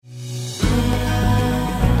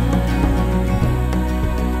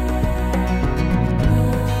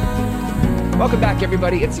Welcome back,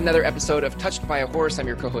 everybody. It's another episode of Touched by a Horse. I'm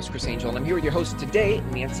your co-host, Chris Angel, and I'm here with your host today,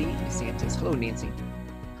 Nancy Dissonance. Hello, Nancy.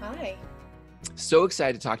 Hi. So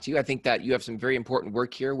excited to talk to you. I think that you have some very important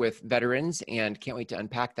work here with veterans, and can't wait to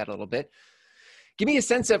unpack that a little bit. Give me a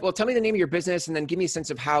sense of, well, tell me the name of your business, and then give me a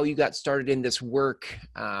sense of how you got started in this work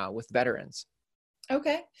with veterans.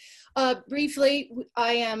 Okay. Briefly,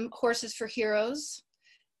 I am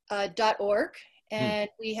horsesforheroes.org, and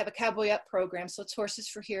we have a Cowboy Up program. So it's Horses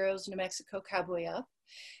for Heroes, New Mexico Cowboy Up.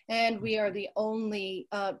 And we are the only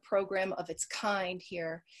program of its kind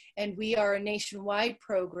here. And we are a nationwide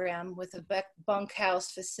program with a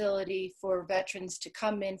bunkhouse facility for veterans to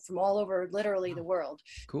come in from all over, literally the world.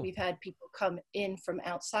 Cool. We've had people come in from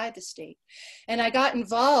outside the state. And I got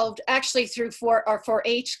involved actually through our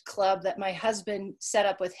 4-H club that my husband set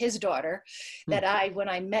up with his daughter, that when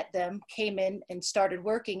I met them, came in and started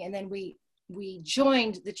working. And then we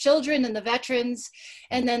joined the children and the veterans,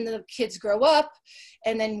 and then the kids grow up,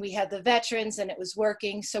 and then we had the veterans, and it was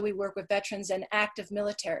working. So we work with veterans and active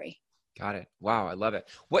military. Got it. Wow. I love it.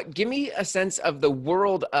 Give me a sense of the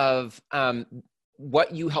world of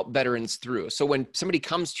what you help veterans through. So when somebody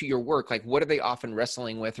comes to your work, like what are they often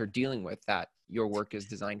wrestling with or dealing with that your work is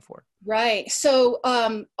designed for? Right. So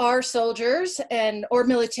our soldiers or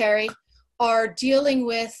military are dealing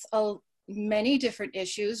with many different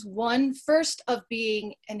issues. One first of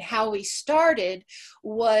being, and how we started,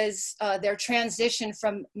 was their transition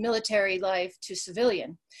from military life to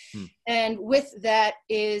civilian. And with that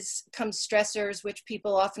comes stressors, which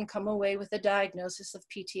people often come away with a diagnosis of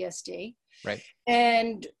PTSD. Right.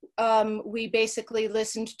 And we basically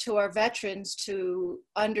listened to our veterans to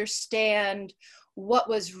understand what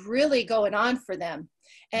was really going on for them.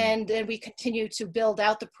 And then we continue to build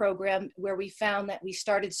out the program, where we found that we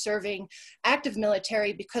started serving active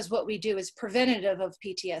military because what we do is preventative of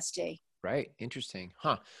PTSD. Right. Interesting.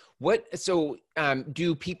 Huh.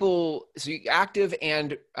 Do people, so active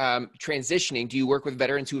and transitioning, do you work with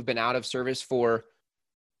veterans who have been out of service for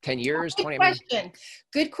 10 years, 20 years?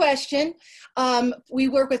 Good question. We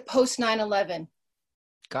work with post 9/11.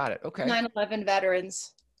 Got it. Okay. 9/11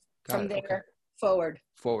 veterans from there forward.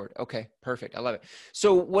 Okay. Perfect. I love it.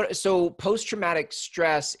 So post-traumatic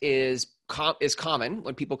stress is common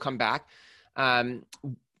when people come back.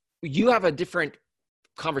 You have a different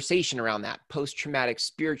conversation around that, post-traumatic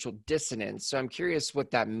spiritual dissonance. So I'm curious what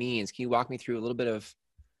that means. Can you walk me through a little bit of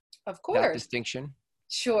that distinction?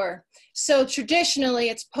 Sure. So traditionally,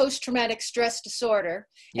 it's post-traumatic stress disorder,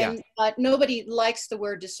 and nobody likes the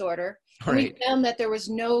word disorder. Right. We found that there was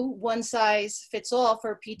no one-size-fits-all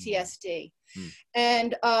for PTSD.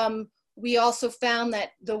 And we also found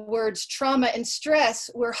that the words trauma and stress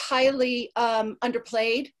were highly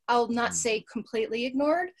underplayed. I'll not say completely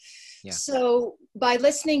ignored. Yeah. So by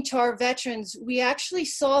listening to our veterans, we actually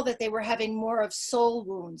saw that they were having more of soul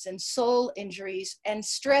wounds and soul injuries and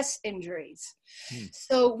stress injuries.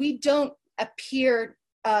 So we don't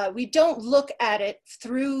look at it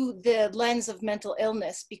through the lens of mental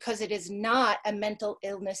illness, because it is not a mental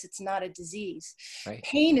illness. It's not a disease. Right.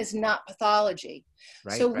 Pain is not pathology.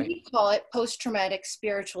 Right, so we call it post-traumatic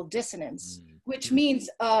spiritual dissonance, which means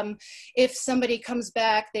if somebody comes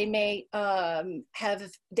back, they may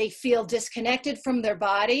they feel disconnected from their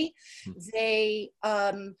body. They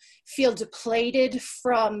feel depleted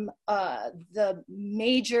from the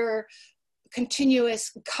major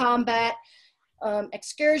continuous combat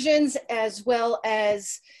excursions, as well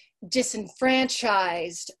as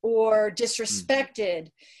disenfranchised or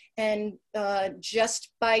disrespected. And just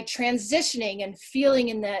by transitioning and feeling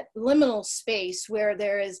in that liminal space where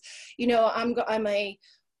there is, I'm a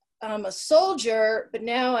soldier, but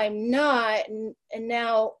now I'm not, and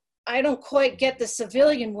now I don't quite get the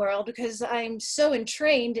civilian world because I'm so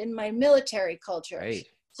entrained in my military culture. Right.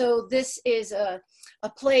 So this is a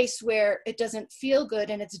place where it doesn't feel good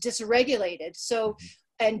and it's dysregulated. So,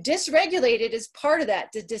 and dysregulated is part of that,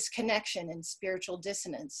 the disconnection and spiritual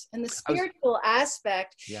dissonance. And the spiritual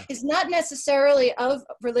aspect is not necessarily of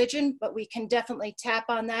religion, but we can definitely tap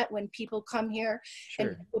on that when people come here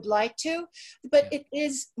and would like to. But it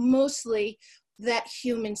is mostly that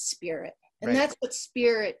human spirit. And that's what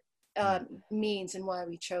spirit means and why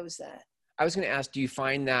we chose that. I was going to ask, do you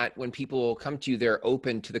find that when people come to you, they're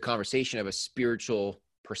open to the conversation of a spiritual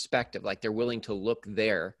perspective, like they're willing to look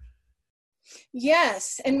there?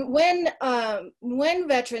 Yes. And when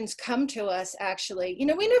veterans come to us, actually,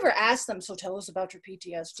 we never ask them, so tell us about your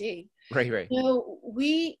PTSD. Right.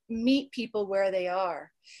 We meet people where they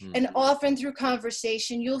are. And often through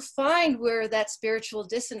conversation, you'll find where that spiritual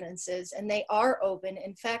dissonance is, and they are open.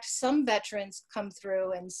 In fact, some veterans come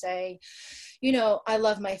through and say, I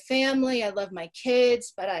love my family, I love my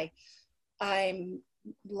kids, but I'm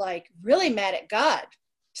like really mad at God.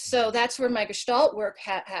 So that's where my Gestalt work,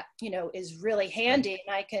 is really handy,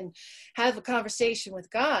 and I can have a conversation with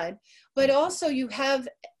God. But also, you have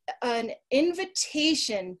an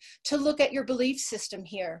invitation to look at your belief system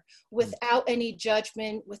here without any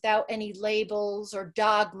judgment, without any labels or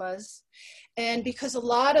dogmas. And because a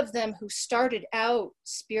lot of them who started out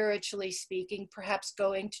spiritually speaking, perhaps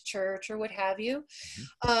going to church or what have you,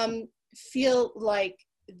 feel like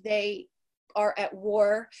they are at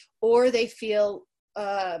war, or they feel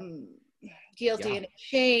guilty and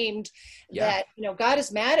ashamed that God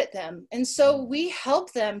is mad at them. And so we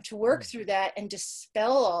help them to work through that and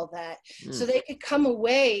dispel all that, so they could come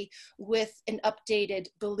away with an updated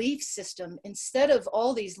belief system instead of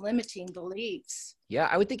all these limiting beliefs. Yeah,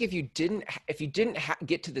 I would think if you didn't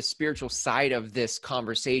get to the spiritual side of this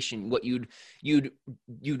conversation, what you'd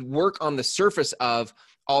work on the surface of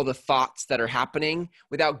all the thoughts that are happening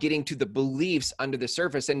without getting to the beliefs under the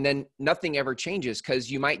surface, and then nothing ever changes, because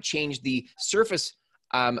you might change the surface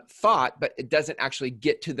thought, but it doesn't actually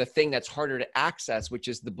get to the thing that's harder to access, which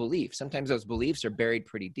is the belief. Sometimes those beliefs are buried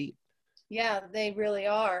pretty deep. Yeah, they really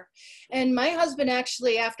are. And my husband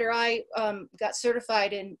actually, after I got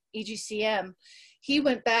certified in EGCM, he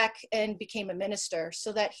went back and became a minister,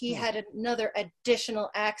 so that he had another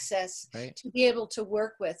additional access to be able to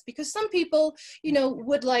work with. Because some people,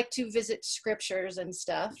 would like to visit scriptures and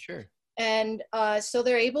stuff. Sure. And so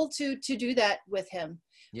they're able to do that with him.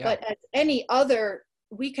 Yeah. But as any other,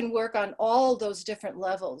 we can work on all those different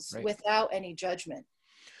levels without any judgment.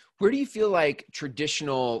 Where do you feel like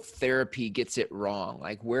traditional therapy gets it wrong?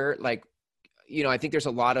 I think there's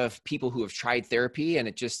a lot of people who have tried therapy and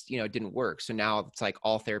it just, didn't work. So now it's like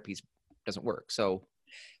all therapies doesn't work. So.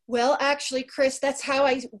 Well, actually, Chris, that's how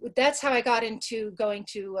I got into going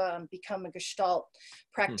to become a Gestalt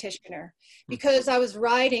practitioner, because I was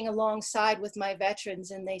riding alongside with my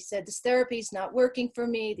veterans, and they said, this therapy is not working for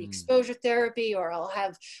me, the exposure therapy, or I'll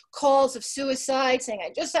have calls of suicide saying,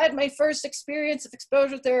 I just had my first experience of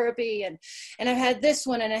exposure therapy, and I've had this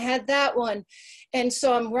one and I had that one. And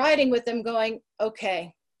so I'm riding with them going,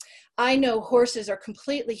 okay, I know horses are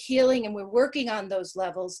completely healing and we're working on those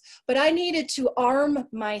levels, but I needed to arm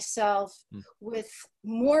myself with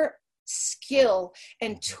more skill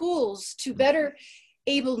and tools to better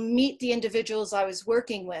able meet the individuals I was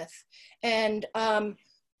working with. And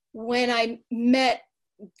when I met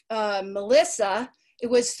Melissa, it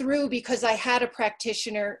was because I had a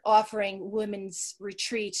practitioner offering women's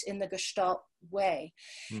retreats in the Gestalt way.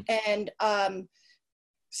 And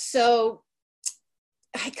so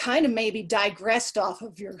I kind of maybe digressed off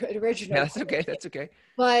of your original. Yeah, that's okay. That's okay.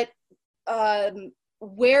 But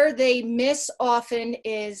where they miss often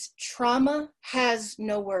is trauma has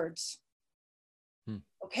no words.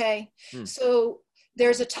 Okay. So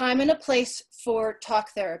there's a time and a place for talk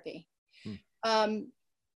therapy.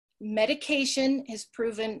 Medication is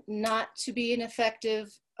proven not to be an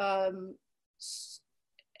effective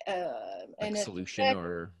solution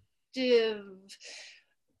or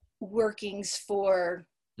workings for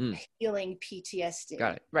healing PTSD.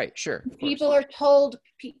 Got it. Right. Sure. People are told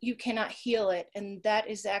you cannot heal it, and that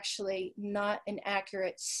is actually not an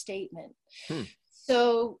accurate statement.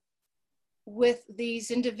 So with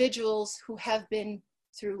these individuals who have been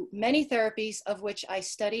through many therapies, of which I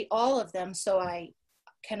study all of them so I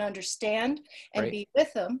can understand and be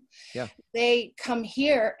with them, they come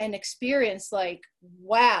here and experience like,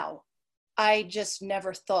 wow, I just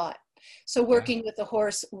never thought. So working with the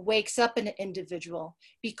horse wakes up an individual,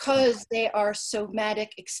 because they are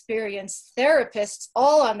somatic experience therapists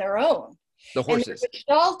all on their own. The horses. And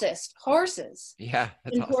Gestaltist horses. Yeah.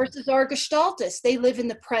 That's and awesome. Horses are Gestaltists. They live in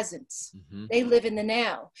the presence. They live in the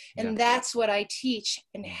now. And that's what I teach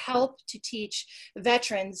and help to teach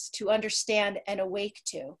veterans to understand and awake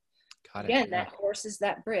to. Got it. Again, that horse is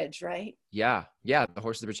that bridge, right? Yeah. Yeah. The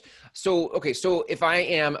horse is the bridge. So, okay. So if I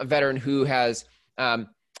am a veteran who has, I'm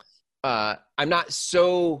not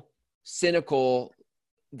so cynical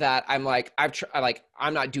that I'm like,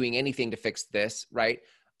 I'm not doing anything to fix this, right?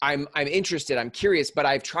 I'm interested, I'm curious, but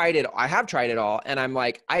I have tried it all. And I'm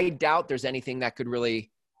like, I doubt there's anything that could really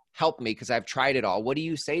help me because I've tried it all. What do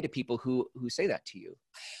you say to people who say that to you?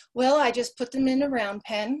 Well, I just put them in a round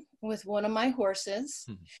pen with one of my horses,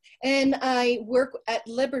 and I work at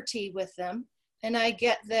liberty with them, and I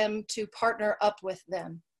get them to partner up with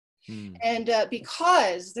them. And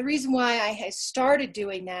because the reason why I started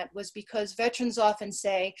doing that was because veterans often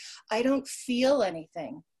say, I don't feel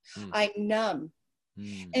anything. I'm numb.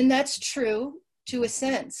 And that's true to a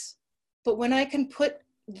sense. But when I can put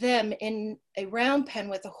them in a round pen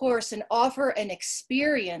with a horse and offer an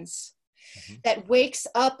experience that wakes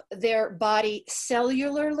up their body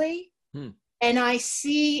cellularly. And I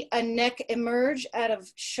see a neck emerge out of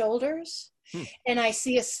shoulders. And I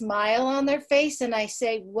see a smile on their face, and I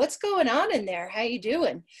say, what's going on in there? How you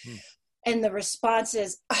doing? And the response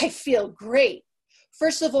is, I feel great.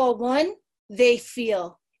 First of all, one, they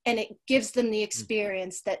feel, and it gives them the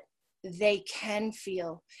experience that they can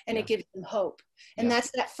feel, and it gives them hope. And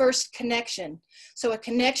that's that first connection. So a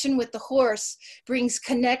connection with the horse brings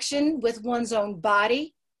connection with one's own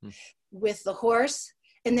body, with the horse,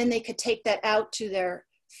 and then they could take that out to their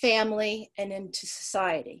family and into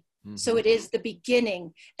society. So it is the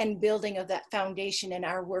beginning and building of that foundation in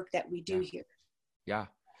our work that we do here. Yeah.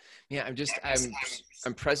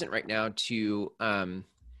 I'm present right now to, I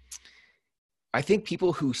think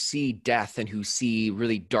people who see death and who see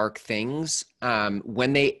really dark things,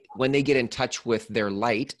 when they get in touch with their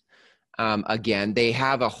light, again, they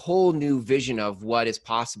have a whole new vision of what is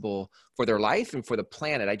possible for their life and for the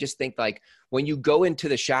planet. I just think like when you go into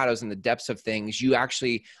the shadows and the depths of things, you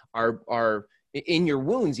actually are in your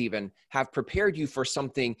wounds even have prepared you for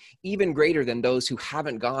something even greater than those who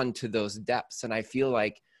haven't gone to those depths. And I feel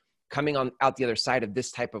like coming out the other side of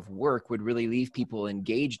this type of work would really leave people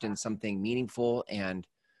engaged in something meaningful and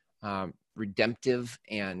redemptive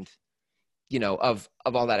and, of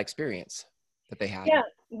all that experience that they had. Yeah,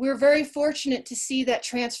 we're very fortunate to see that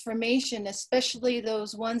transformation, especially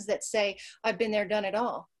those ones that say, I've been there, done it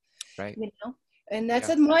all. Right. And that's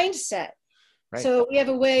a mindset. Right. So we have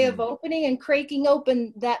a way of opening and cracking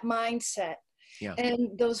open that mindset. Yeah.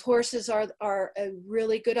 And those horses are a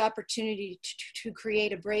really good opportunity to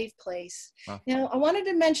create a brave place. Wow. Now, I wanted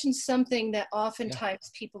to mention something that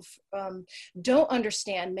oftentimes people don't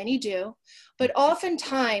understand. Many do, but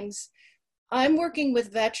oftentimes I'm working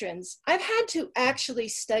with veterans. I've had to actually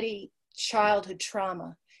study childhood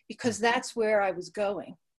trauma because that's where I was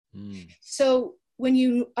going. So when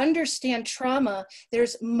you understand trauma,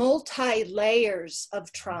 there's multi-layers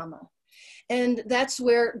of trauma. And that's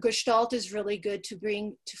where Gestalt is really good to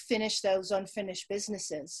finish those unfinished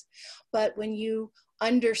businesses. But when you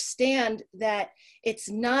understand that it's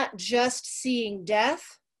not just seeing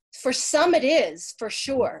death, for some it is, for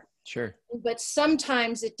sure. Sure. But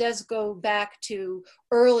sometimes it does go back to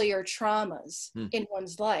earlier traumas in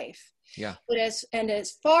one's life. Yeah. But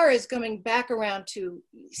as far as going back around to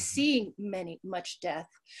seeing much death,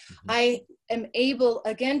 I am able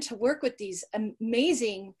again to work with these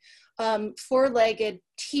amazing four-legged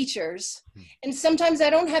teachers. And sometimes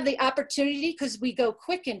I don't have the opportunity because we go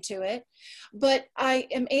quick into it, but I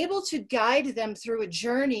am able to guide them through a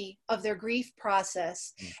journey of their grief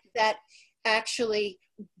process that actually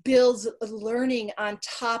builds learning on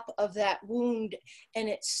top of that wound, and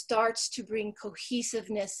it starts to bring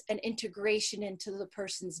cohesiveness and integration into the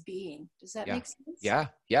person's being. Does that make sense?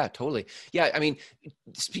 Yeah, totally. Yeah, I mean,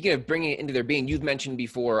 speaking of bringing it into their being, you've mentioned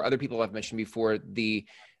before, other people have mentioned before, the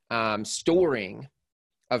storing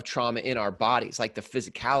of trauma in our bodies, like the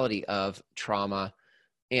physicality of trauma.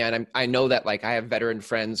 And I know that, like, I have veteran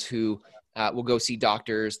friends who will go see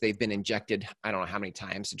doctors. They've been injected, I don't know how many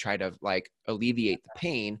times, to try to like alleviate the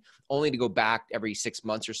pain, only to go back every 6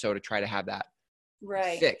 months or so to try to have that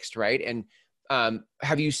fixed. Right. And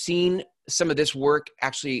have you seen some of this work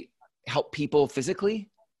actually help people physically?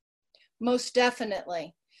 Most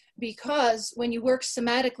definitely, because when you work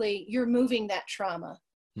somatically, you're moving that trauma.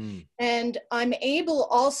 And I'm able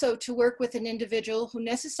also to work with an individual who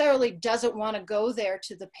necessarily doesn't want to go there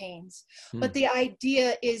to the pains. But the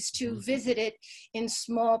idea is to visit it in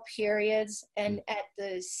small periods and at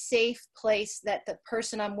the safe place that the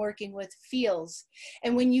person I'm working with feels.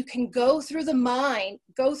 And when you can go through the mind,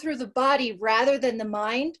 go through the body rather than the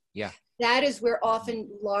mind, that is where often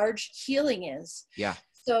large healing is.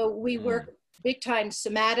 So we work big time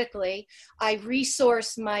somatically. I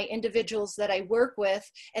resource my individuals that I work with,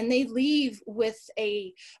 and they leave with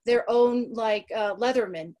their own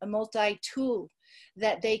Leatherman, a multi-tool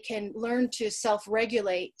that they can learn to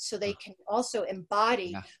self-regulate so they can also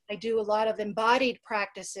embody. I do a lot of embodied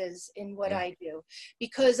practices in what I do,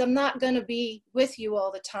 because I'm not going to be with you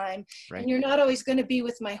all the time, and you're not always going to be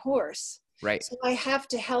with my horse. So I have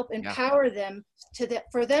to help empower them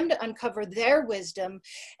for them to uncover their wisdom,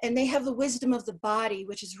 and they have the wisdom of the body,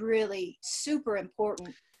 which is really super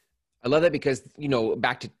important. I love that because,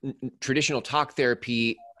 back to traditional talk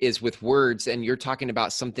therapy is with words, and you're talking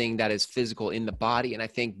about something that is physical in the body. And I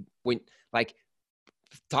think when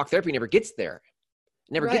talk therapy never gets there,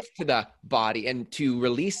 never gets to the body, and to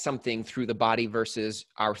release something through the body versus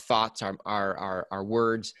our thoughts, our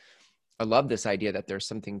words. I love this idea that there's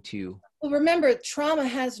something to. Well, remember, trauma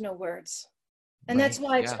has no words. And that's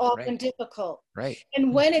why it's often difficult.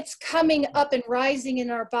 And when it's coming up and rising in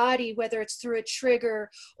our body, whether it's through a trigger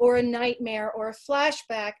or a nightmare or a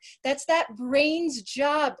flashback, that's that brain's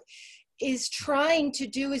job is trying to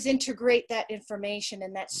do is integrate that information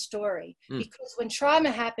and that story. Because when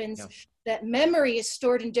trauma happens, that memory is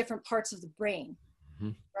stored in different parts of the brain.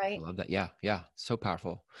 Right. I love that. Yeah. Yeah. So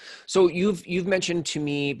powerful. So you've mentioned to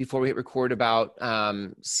me before we hit record about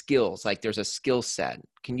skills, like there's a skill set.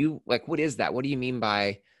 Can you, like, what is that? What do you mean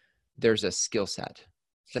by there's a skill set?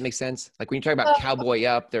 Does that make sense? Like when you talk about cowboy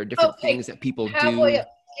up, there are different things that people cowboy do. Up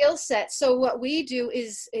skill set. So what we do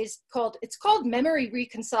is called memory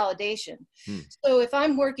reconsolidation. So if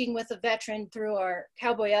I'm working with a veteran through our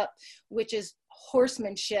cowboy up, which is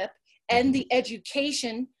horsemanship and the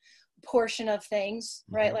education portion of things,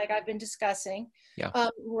 right? Like I've been discussing,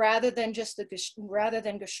 rather than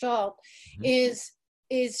Gestalt, is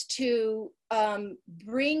to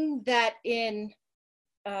bring that in.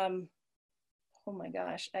 Oh my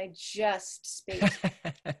gosh, I just spaced.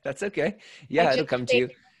 That's okay. Yeah, it'll come to you.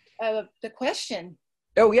 The question.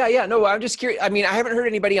 Oh yeah. No, I'm just curious. I mean, I haven't heard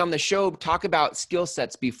anybody on the show talk about skill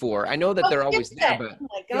sets before. I know that they're always there, but oh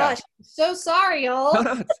my gosh, I'm so sorry, y'all.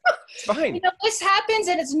 No, it's fine. You know, this happens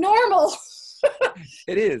and it's normal.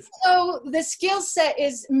 It is. So the skill set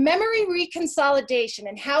is memory reconsolidation,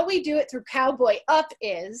 and how we do it through Cowboy Up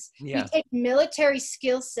is we take military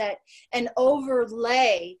skill set and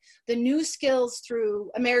overlay the new skills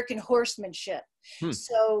through American horsemanship.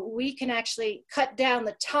 So we can actually cut down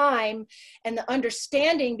the time and the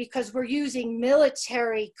understanding because we're using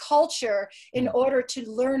military culture in order to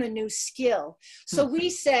learn a new skill. So we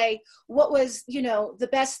say, what was, the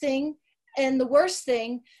best thing and the worst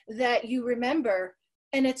thing that you remember?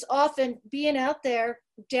 And it's often being out there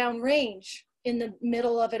downrange in the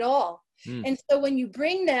middle of it all. And so when you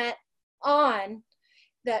bring that on,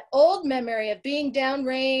 that old memory of being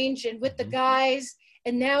downrange and with the guys,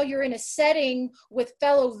 and now you're in a setting with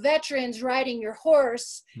fellow veterans riding your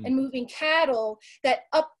horse and moving cattle, that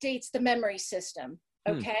updates the memory system.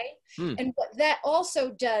 Okay. And what that also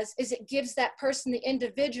does is it gives that person, the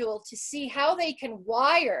individual, to see how they can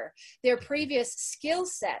wire their previous skill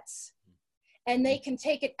sets, and they can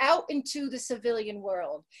take it out into the civilian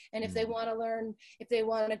world. And if they want to learn, if they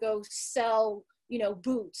want to go sell,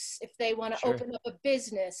 boots, if they want to open up a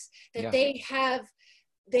business, that they have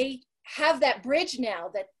that bridge now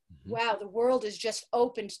that, wow, the world is just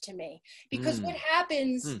opened to me. Because what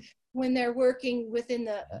happens when they're working within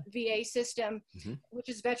the VA system, which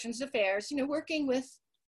is Veterans Affairs, working with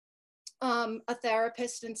a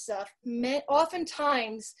therapist and stuff,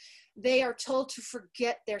 oftentimes they are told to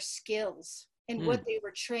forget their skills and what they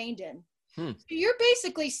were trained in. So you're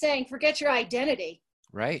basically saying, forget your identity.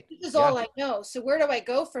 Right. This is all I know. So where do I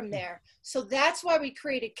go from there? So that's why we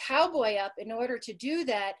created Cowboy Up, in order to do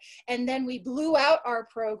that. And then we blew out our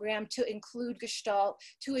program to include Gestalt,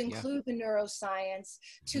 to include the neuroscience,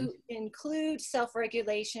 to include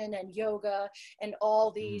self-regulation and yoga and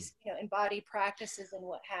all these, embodied practices and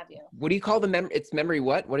what have you. What do you call the memory? It's memory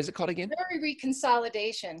what? What is it called again? Memory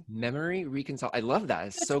reconsolidation. Memory reconcile. I love that.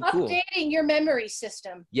 It's so cool. Updating your memory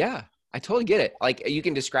system. Yeah. I totally get it. Like, you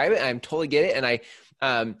can describe it, and I totally get it. And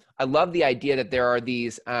I love the idea that there are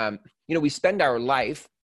these, we spend our life,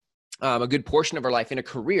 a good portion of our life in a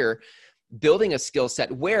career, building a skill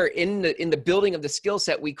set where in the building of the skill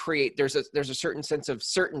set, we create, there's a certain sense of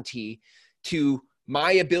certainty to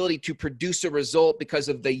my ability to produce a result because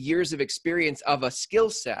of the years of experience of a skill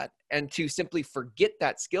set. And to simply forget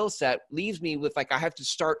that skill set leaves me with, like, I have to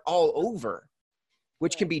start all over,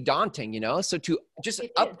 which can be daunting, so to just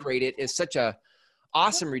upgrade it is such a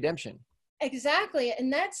awesome redemption. Exactly.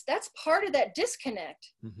 And that's part of that disconnect.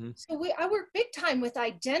 So I work big time with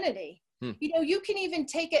identity. You can even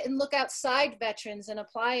take it and look outside veterans and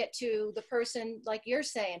apply it to the person, like you're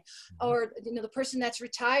saying, or, the person that's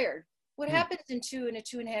retired. What happens in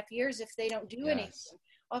 2.5 years if they don't do anything?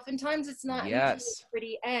 Oftentimes it's not until the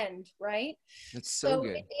pretty end, right? That's so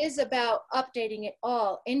good. It is about updating it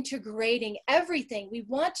all, integrating everything. We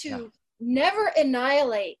want to never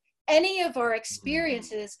annihilate any of our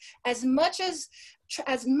experiences, as much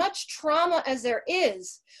trauma as there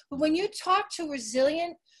is. But when you talk to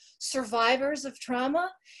resilient survivors of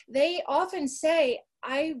trauma, they often say,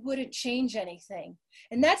 I wouldn't change anything.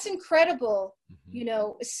 And that's incredible, Mm-hmm. you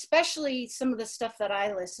know, especially some of the stuff that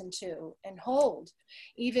I listen to and hold,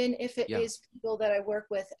 even if it is people that I work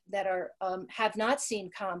with that are have not seen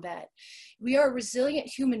combat. We are resilient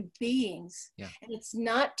human beings, and it's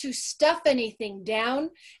not to stuff anything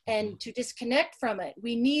down and to disconnect from it.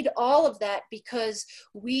 We need all of that because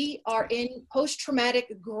we are in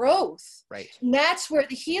post-traumatic growth. Right. And that's where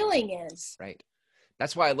the healing is. Right.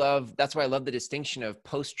 That's why I love the distinction of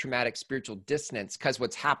post-traumatic spiritual dissonance, because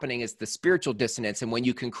what's happening is the spiritual dissonance. And when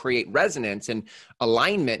you can create resonance and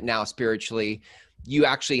alignment now spiritually, you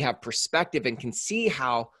actually have perspective and can see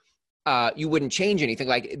how you wouldn't change anything.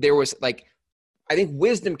 Like there was like, I think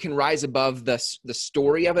wisdom can rise above the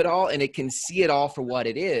story of it all, and it can see it all for what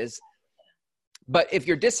it is. But if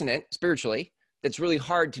you're dissonant spiritually, it's really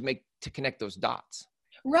hard to connect those dots.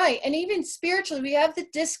 Right. And even spiritually, we have the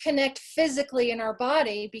disconnect physically in our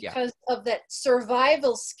body because of that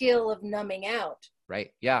survival skill of numbing out.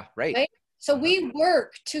 Right. Yeah. Right. So we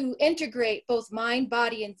work to integrate both mind,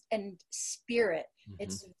 body, and spirit. Mm-hmm.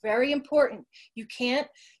 It's very important. You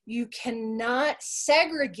cannot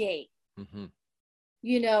segregate,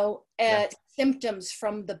 you know, symptoms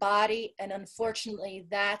from the body. And unfortunately,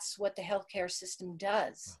 that's what the healthcare system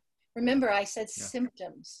does. Remember, I said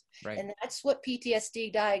symptoms, and that's what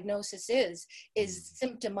PTSD diagnosis is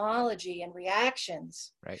symptomology and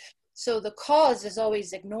reactions. Right. So the cause is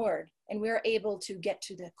always ignored, and we're able to get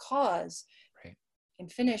to the cause and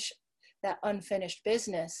finish that unfinished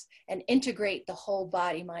business and integrate the whole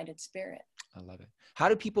body, mind, and spirit. I love it. How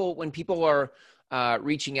do people, when people are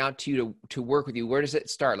reaching out to you to work with you, where does it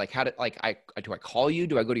start? Like, do I call you?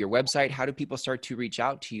 Do I go to your website? How do people start to reach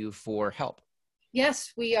out to you for help?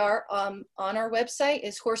 Yes, we are on our website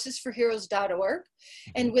is horsesforheroes.org.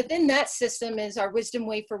 And within that system is our Wisdom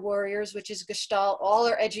Way for Warriors, which is Gestalt, all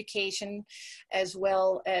our education, as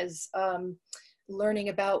well as learning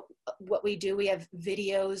about what we do. We have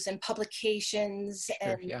videos and publications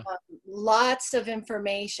and lots of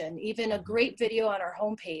information, even a great video on our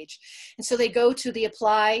homepage. And so they go to the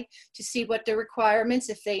apply to see what the requirements,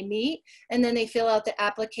 if they meet, and then they fill out the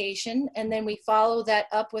application, and then we follow that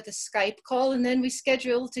up with a Skype call, and then we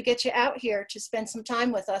schedule to get you out here to spend some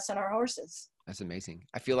time with us on our horses. That's amazing.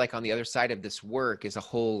 I feel like on the other side of this work is a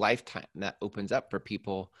whole lifetime that opens up for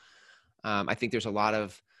people. I think there's a lot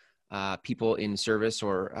of people in service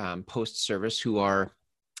or post-service who are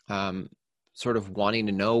sort of wanting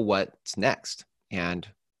to know what's next and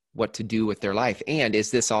what to do with their life. And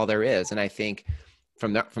is this all there is? And I think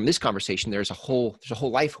from this conversation, there's a whole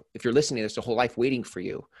life. If you're listening, there's a whole life waiting for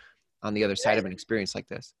you on the other side of an experience like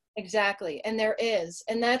this. Exactly. And there is.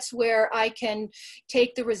 And that's where I can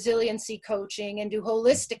take the resiliency coaching and do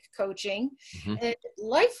holistic coaching and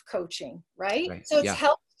life coaching, right? So it's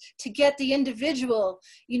helped to get the individual,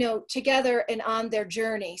 you know, together and on their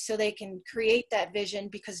journey so they can create that vision,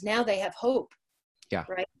 because now they have hope. Yeah.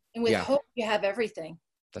 Right. And with hope, you have everything.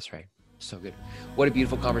 That's right. So good. What a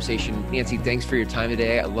beautiful conversation. Nancy, thanks for your time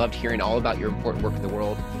today. I loved hearing all about your important work in the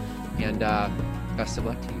world, and best of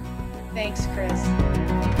luck to you. Thanks,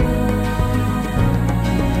 Chris.